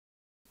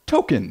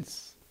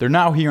Tokens! They're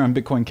now here on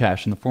Bitcoin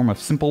Cash in the form of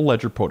Simple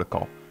Ledger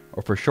Protocol,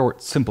 or for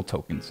short, simple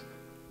tokens.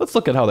 Let's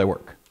look at how they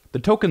work. The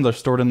tokens are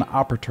stored in the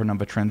op return of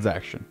a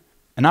transaction.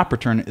 An op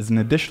return is an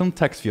additional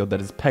text field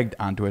that is pegged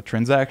onto a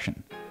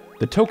transaction.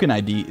 The token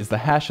ID is the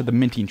hash of the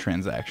minting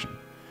transaction.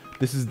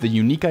 This is the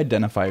unique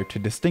identifier to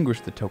distinguish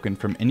the token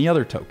from any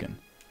other token.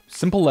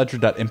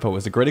 SimpleLedger.info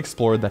is a great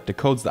explorer that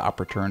decodes the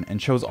op return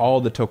and shows all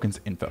the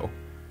tokens info.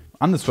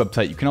 On this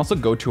website, you can also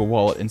go to a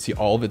wallet and see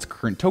all of its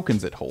current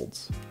tokens it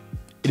holds.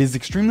 It is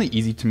extremely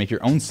easy to make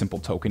your own simple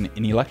token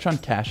in Electron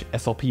Cash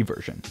SLP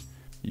version.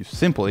 You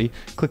simply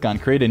click on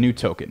Create a New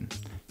Token.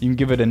 You can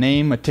give it a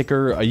name, a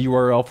ticker, a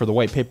URL for the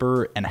white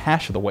paper, and a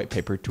hash of the white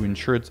paper to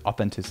ensure its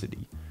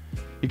authenticity.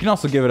 You can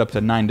also give it up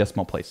to 9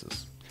 decimal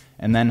places,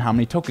 and then how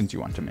many tokens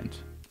you want to mint.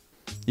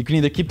 You can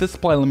either keep the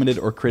supply limited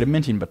or create a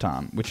minting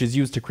baton, which is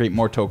used to create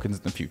more tokens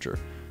in the future.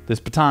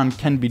 This baton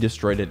can be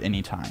destroyed at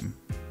any time.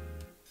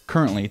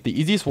 Currently, the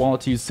easiest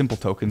wallet to use simple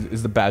tokens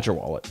is the Badger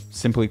wallet.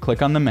 Simply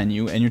click on the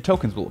menu and your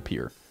tokens will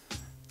appear.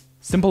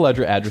 Simple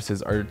Ledger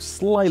addresses are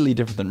slightly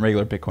different than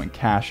regular Bitcoin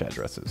Cash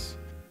addresses.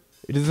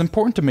 It is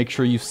important to make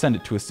sure you send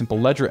it to a Simple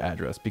Ledger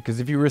address because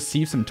if you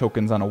receive some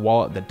tokens on a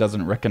wallet that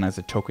doesn't recognize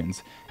the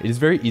tokens, it is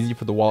very easy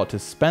for the wallet to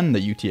spend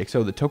the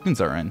UTXO the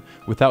tokens are in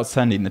without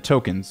sending the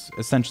tokens,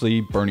 essentially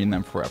burning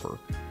them forever.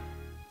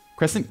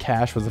 Crescent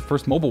Cash was the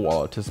first mobile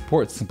wallet to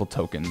support simple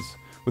tokens,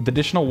 with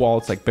additional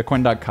wallets like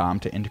Bitcoin.com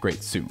to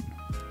integrate soon.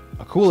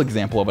 A cool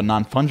example of a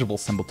non-fungible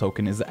simple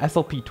token is the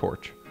SLP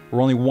Torch,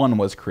 where only one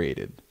was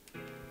created.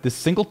 This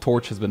single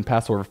torch has been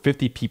passed over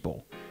 50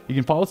 people. You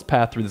can follow its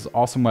path through this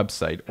awesome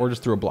website or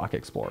just through a block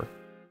explorer.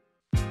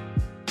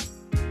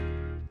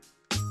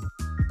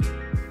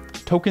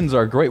 Tokens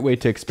are a great way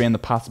to expand the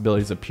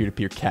possibilities of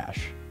peer-to-peer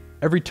cash.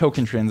 Every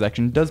token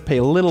transaction does pay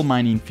a little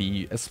mining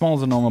fee, as small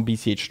as a normal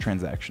BCH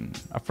transaction,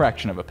 a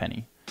fraction of a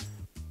penny.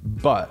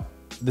 But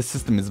this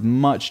system is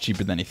much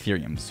cheaper than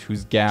Ethereum's,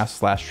 whose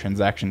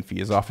gas/transaction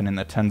fee is often in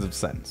the tens of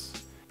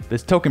cents.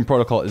 This token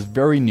protocol is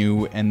very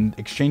new and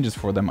exchanges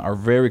for them are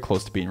very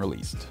close to being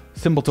released.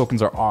 Simple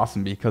tokens are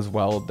awesome because,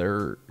 well,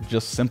 they're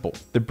just simple.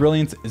 The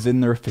brilliance is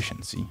in their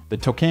efficiency. The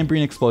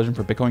Tocambrian explosion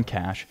for Bitcoin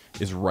Cash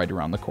is right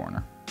around the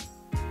corner.